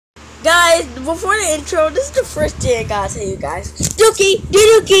Guys, before the intro, this is the first thing I gotta tell you guys. Dookie,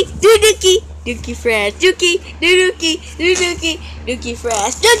 dookie, dookie, dookie fresh, dookie, dookie, dookie, dookie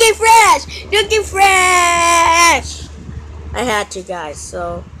fresh, dookie fresh, dookie fresh. I had to, guys.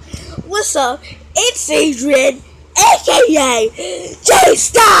 So, what's up? It's Adrian, aka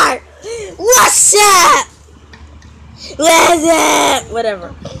J-Star. What's up? What's up?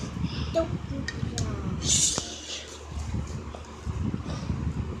 Whatever.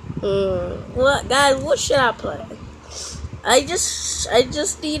 What, guys? What should I play? I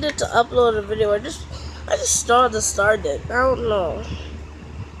just needed to upload a video. I just started. I don't know.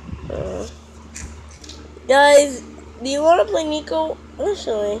 Guys, do you want to play Neko?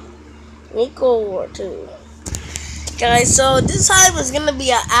 Actually, Neko War 2. Guys, so this time is gonna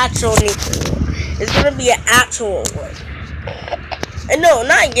be an actual Neko. It's gonna be an actual one. And no,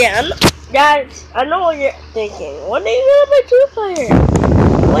 not yet. Guys, I know what you're thinking. When are you gonna play 2-player?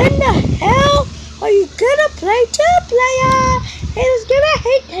 When the hell are you gonna play 2-player? It's gonna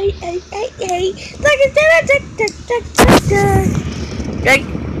hate. Like,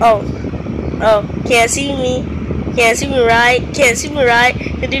 oh, can't see me right,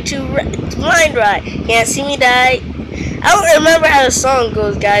 can do two blind right, can't see me die. I don't remember how the song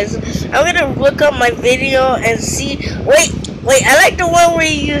goes, guys. I'm gonna look up my video and see. Wait, I like the one where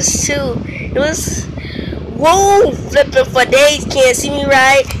you used to. It was, whoa, flipping for days, can't see me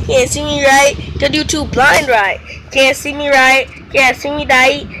right, can do two blind right, can't see me right, can't see me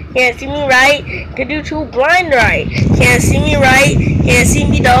die, can't see me right, can do two blind right, can't see me right, can't see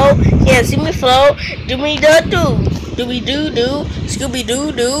me do, can't see me flow, do me do, Scooby doo, Scooby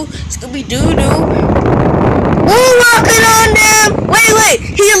doo, Scooby doo. Moonwalking on them! Wait,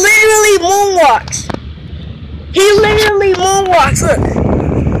 he literally moonwalks, look.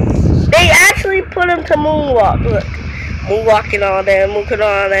 They actually put him to moonwalk, look. Moonwalking on them,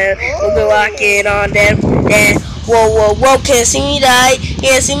 moonwalking on them, then whoa, can't see me die,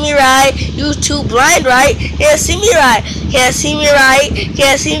 can't see me right, you too blind right, can't see me right,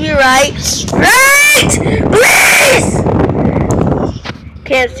 right, please!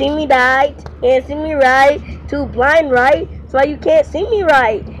 Can't see me die, can't see me right, too blind right, so you can't see me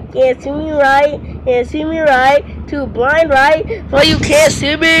right, can't see me right, too blind right, so you can't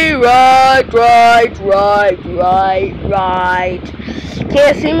see me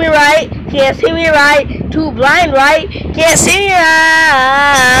right, can't see me right, too blind right, can't see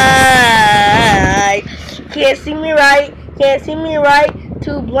me right, can't see me right,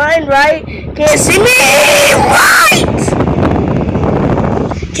 too blind right, can't see me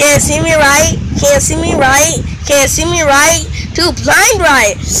right, can't see me right, too blind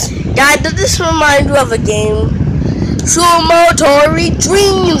right. Guys, does this remind you of a game? Sumotori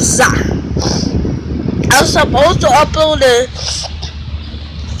Dreams. I was supposed to upload an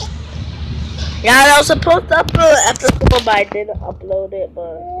episode, but I didn't upload it.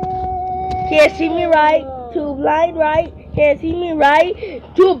 But can't see me right, too blind right, can't see me right,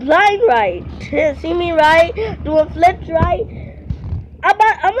 too blind right, can't see me right, doing flips right. I'm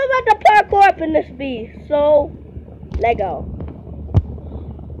about to parkour up in this beast, so let go.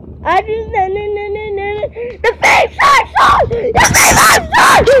 I just the face song,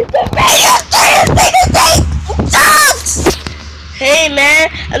 Hey man,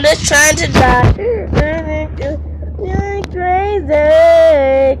 I'm just trying to die. You're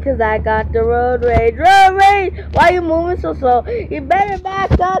crazy, cause I got the road rage. Why you moving so slow? You better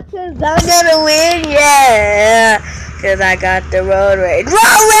back up, cause I'm gonna win, yeah. Cause I got the road rage.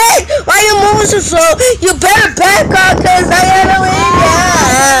 Why you moving so slow? You better back up, cause I gotta win,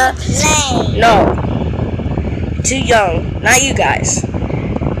 yeah. No. Too young. Not you guys.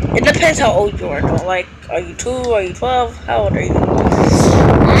 It depends how old you are, though. Like, are you 2? Are you 12? How old are you?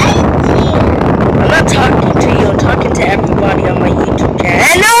 I'm not talking to you. I'm talking to everybody on my YouTube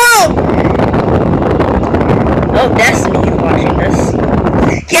channel. No! Oh, Destiny is watching this.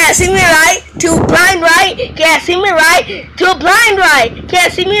 Can't see me right, too blind right, can't see me right, too blind right,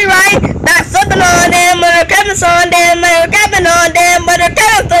 can't see me right, not flipping on them, but I'm tapping on them, but I'm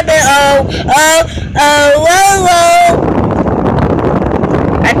flipping,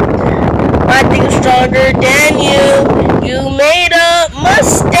 I think stronger than you made a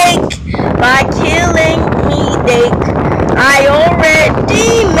mistake by killing me, Dick. I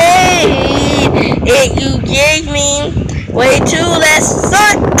already made it, you gave me way too less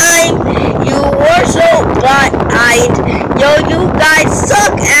time. You were so blind. Yo, you guys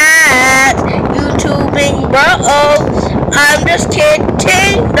suck at YouTubing, bro. I'm just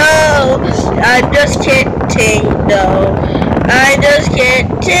kidding, though. I'm just kidding,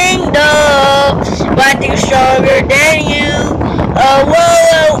 though. But I think stronger than you. Oh,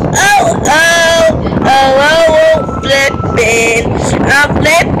 whoa, oh.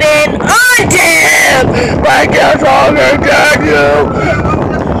 I guess I'll get you.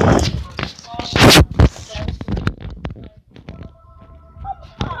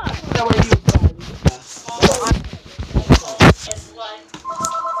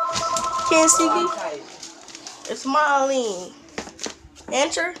 Can't see me. It's Marlene.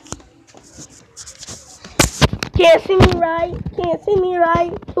 Enter. Can't see me right. Can't see me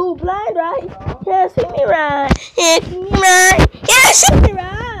right. Too blind right. Can't see me right. Can't see me right. Can't see me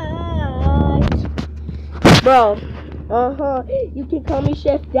right. Bro. You can call me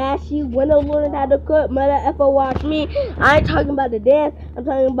Chef Dashy. When I learn how to cook, mother effer watch me. I ain't talking about the dance. I'm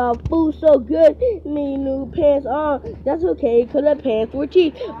talking about food so good. Need new pants on. That's okay, cause the pants were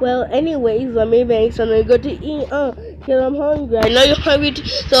cheap. Well, anyways, let me make something good to eat. Cause I'm hungry. I know you're hungry too,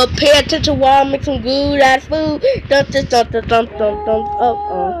 so pay attention while I make some good ass food.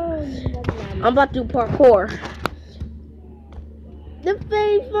 I'm about to do parkour. The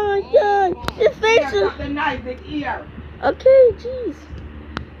face function. The face. The knife, the ear. Okay, jeez.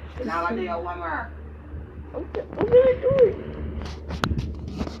 Now I do one more. Okay, I'm gonna do it.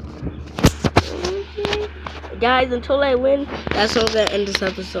 Okay. Guys, until I win, that's how I'm gonna end this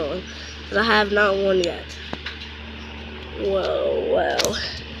episode. Because I have not won yet. Well.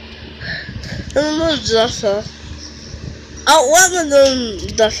 Dusser. Oh, what was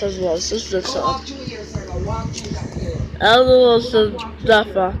the Dusser's was? This is the Walk 2 years ago. Walk 2 years. I was the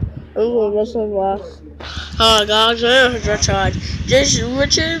Duffer. I'm going to Dusser was. Oh gosh, Richard. Just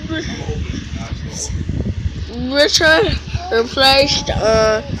Richard replaced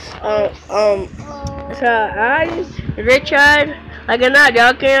Richard. Like I'm not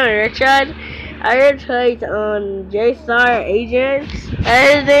joking, Richard. I replaced J-Star Agent.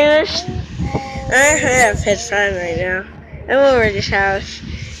 Everything. I have his phone right now. I'm over this house.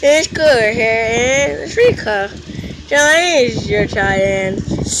 It's good here and it's pretty cool. So it is your child and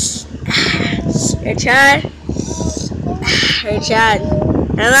Richard.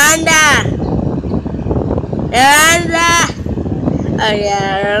 Amanda. Oh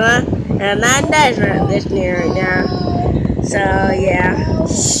yeah, Amanda is not listening right now. So yeah.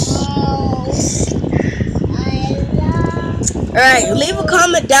 Alright, leave a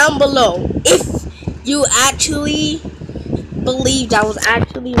comment down below if you actually believe that was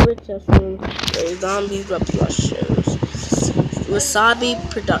actually Richardson. Zombies Replusions. Wasabi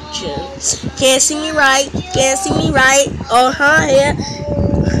Productions. Can't see me right. Can't see me right. Yeah.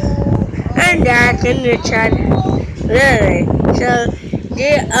 And that in the chat. Really. So,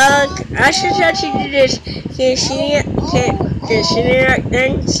 yeah, I should actually do this. Can't see it right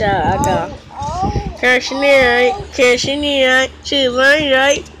then. So, I go. Can't see me right. Can't see me right. See line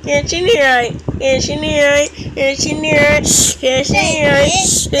right. Can't see me right. Can't see me right. Can't see me right. Can't see me right.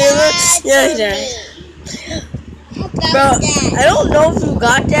 Yeah. Bro, I don't know if you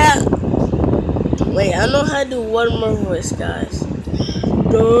got that. Wait, I know how to do one more voice, guys.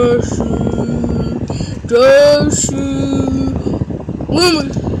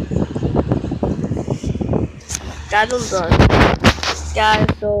 Woman. Guys, I'm done. Guys,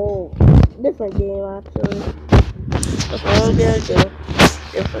 so different game actually. That's what I'm gonna do.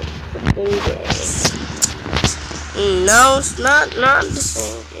 Different game. No, it's not the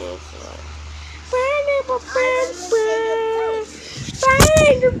same game.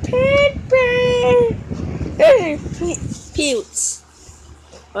 Putes.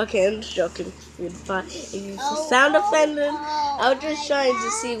 Okay, I'm just joking. If you sound offended, I was just trying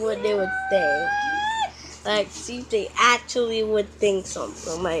to see what they would think. Like, see if they actually would think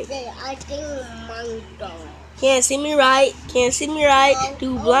something. Like, I think mango. Can't see me right. Can't see me right.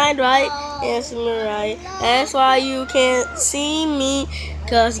 Too blind right. Can't see me right. That's why you can't see me.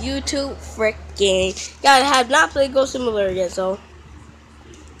 Cause you too freaking. Guys, I have not played Ghost Simulator yet, so.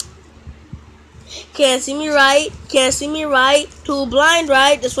 Can't see me right. Can't see me right. Too blind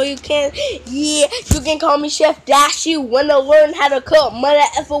right. That's why you can't. Yeah, you can call me Chef Dashy. When I learn how to cook, mother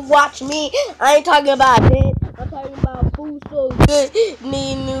effer watch me. I ain't talking about that. I'm talking about food so good.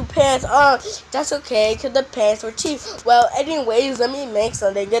 Need new pants on. That's okay, cause the pants were cheap. Well, anyways, let me make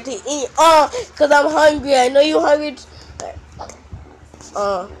something good to eat. Cause I'm hungry. I know you hungry.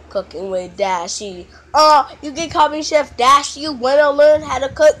 Cooking with Dashy. You can call me Chef Dashy. When I learn how to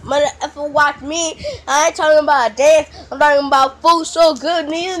cook, mother effer watch me. I ain't talking about a dance. I'm talking about food so good.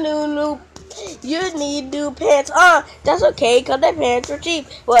 You need new pants on. That's okay, cause the pants are cheap.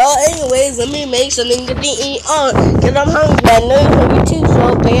 Well, anyways, let me make something good to eat cause I'm hungry. I know you're hungry too,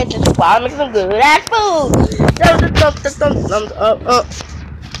 so pay attention while I make some good ass food.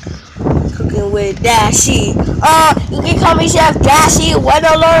 Cooking hanging with Dashy. You can call me Chef Dashy.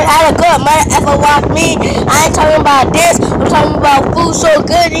 Wanna learn how to cook? Might ever watch me. I ain't talking about this. I'm talking about food so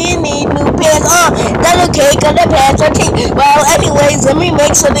good you need new pants. That's okay, cause the pants are cheap. Well, anyways, let me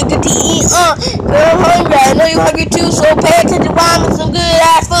make something good to eat. Girl, I'm hungry. I know you're hungry too, so pay attention while I'm some good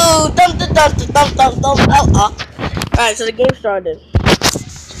ass food. Alright, so the game started.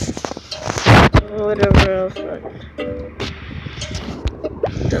 Whatever else.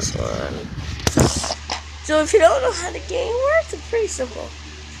 This one. So if you don't know how the game works, it's pretty simple.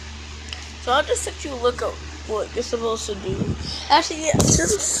 So I'll just let you look up what you're supposed to do. Actually, yeah,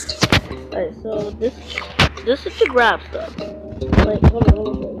 since alright, so this is to grab stuff. Like, hold on.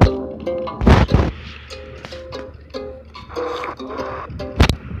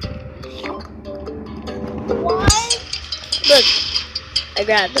 What? Look, I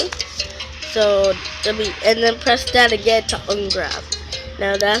grabbed them. So and then press that again to ungrab.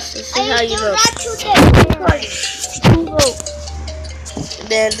 Now this is how you jump. And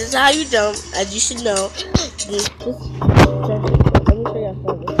then this is how you jump, as you should know. Let me show you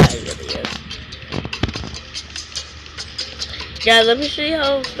how this guy really is. Guys, let me show you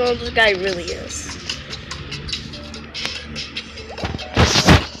how strong this guy really is.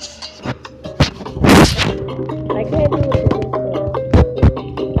 I can't do it.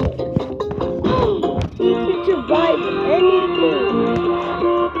 He can survive anything.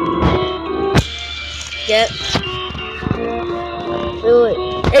 Yep. Do it.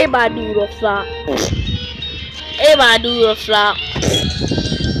 Everybody do the flop. Everybody do the flop.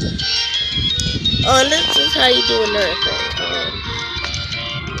 This is how you do another thing.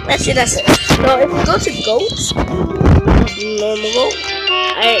 That's it. So if you go to goats, normal goat.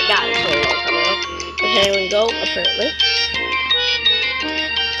 I ain't got it for a long time now. Okay, we go, apparently.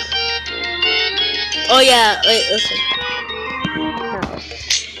 Oh yeah, wait, listen.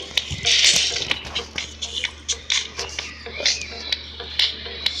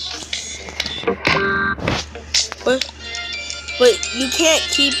 But you can't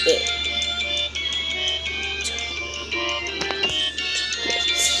keep it.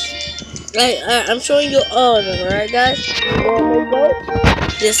 I'm showing you all of them, alright guys? Normal goat,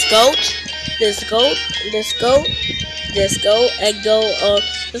 this goat, this goat, this goat, this goat, and go.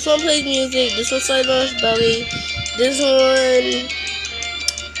 This one plays music, this one slides on his belly, this one,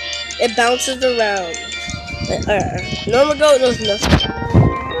 it bounces around. Normal goat knows nothing.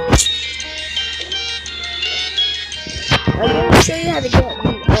 I'm going to show you how to get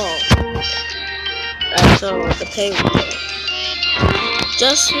these all. Alright, so the penguin.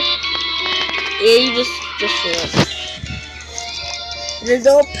 You just one. There's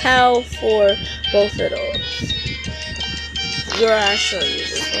no POW for both of those. I'll show you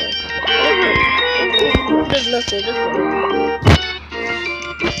this one. There's nothing.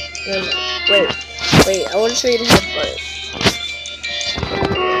 This one. Wait. I want to show you the head butt.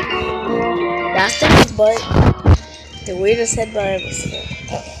 That's the head butt. The weirdest head butt I've ever seen.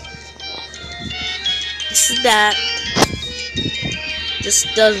 This is that. This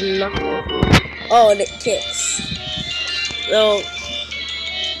does nothing. Oh, and it kicks. So,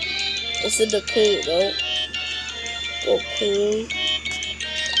 this is the queen, though. Go queen.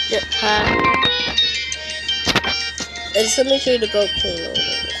 Jetpack. And just make sure to go queen over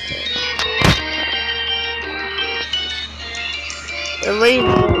this thing. And ready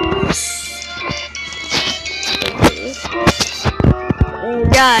to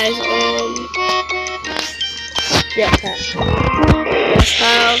guys, jetpack.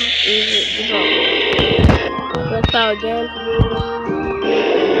 Let's power again.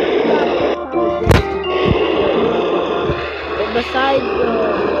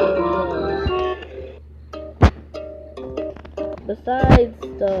 Besides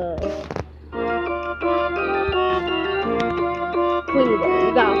the queen,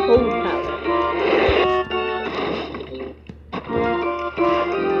 you got hold power.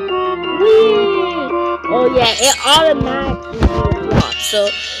 Oh yeah, it automatically blocks. So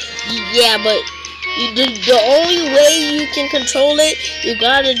yeah, but the only way you can control it, you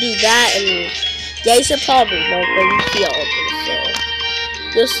gotta do that, and yeah, you should probably know, but you see all this. So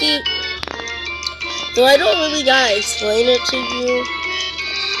you'll see. So I don't really gotta explain it to you.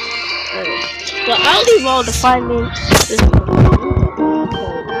 But I'll leave all the findings.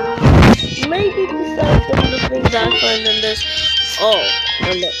 Maybe besides some of the things I find in this. Oh,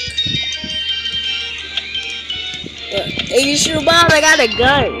 look. Hey, you shoot bomb, I got a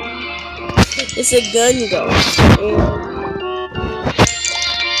gun. It's a gun go. And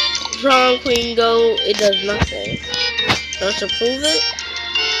strong queen go, it does nothing. So to prove it,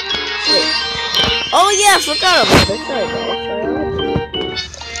 wait. Oh yeah, I forgot about this.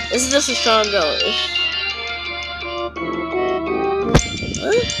 This is just a strong go.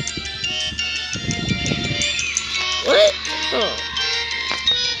 What? What? Oh.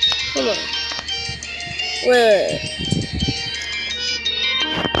 Hold on. Wait.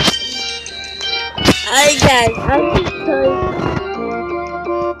 Alright guys, I'm just telling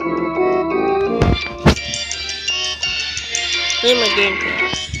play my game.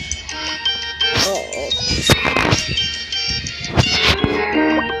 Oh.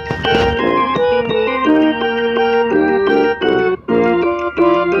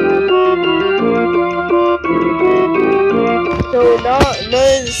 So none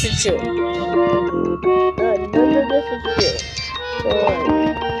of this is true. None of this is true. So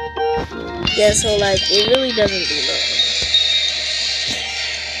yeah, so like it really doesn't do nothing.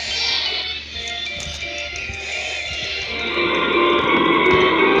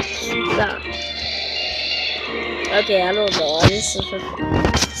 Stop. Okay, I don't know. This is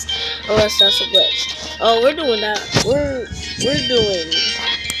unless that's a glitch. Oh, we're doing that. We're doing.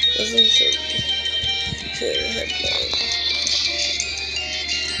 This is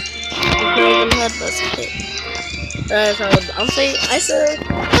Alright, so I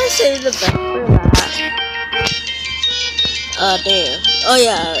say the best for last. Damn. Oh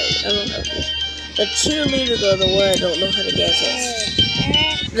yeah, alright. I don't know this. The cheerleader girl, the one I don't know how to guess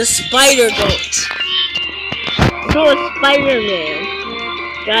it. The spider goat. So it's Spider-Man.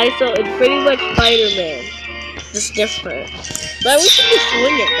 Guys, so it's pretty much Spider-Man. Just different. But we should just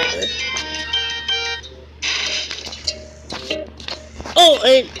swing it better. Oh,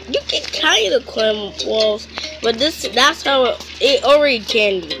 and you can kind of climb walls, but that's how it already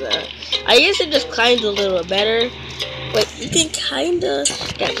can do that. I used to just climb a little better, but you can kind of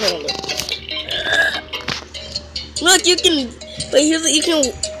get on it. Look, you can, but here's you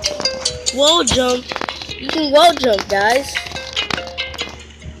can wall jump. You can wall jump, guys.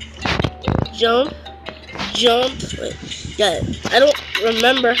 Jump. Wait, yeah, I don't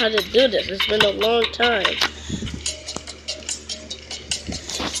remember how to do this. It's been a long time.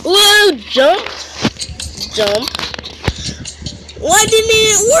 Whoa, jump. Why didn't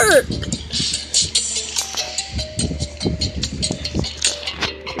it work?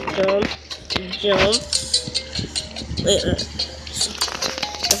 Jump. Wait,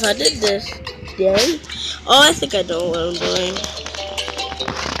 if I did this, then, oh, I think I know what I'm doing.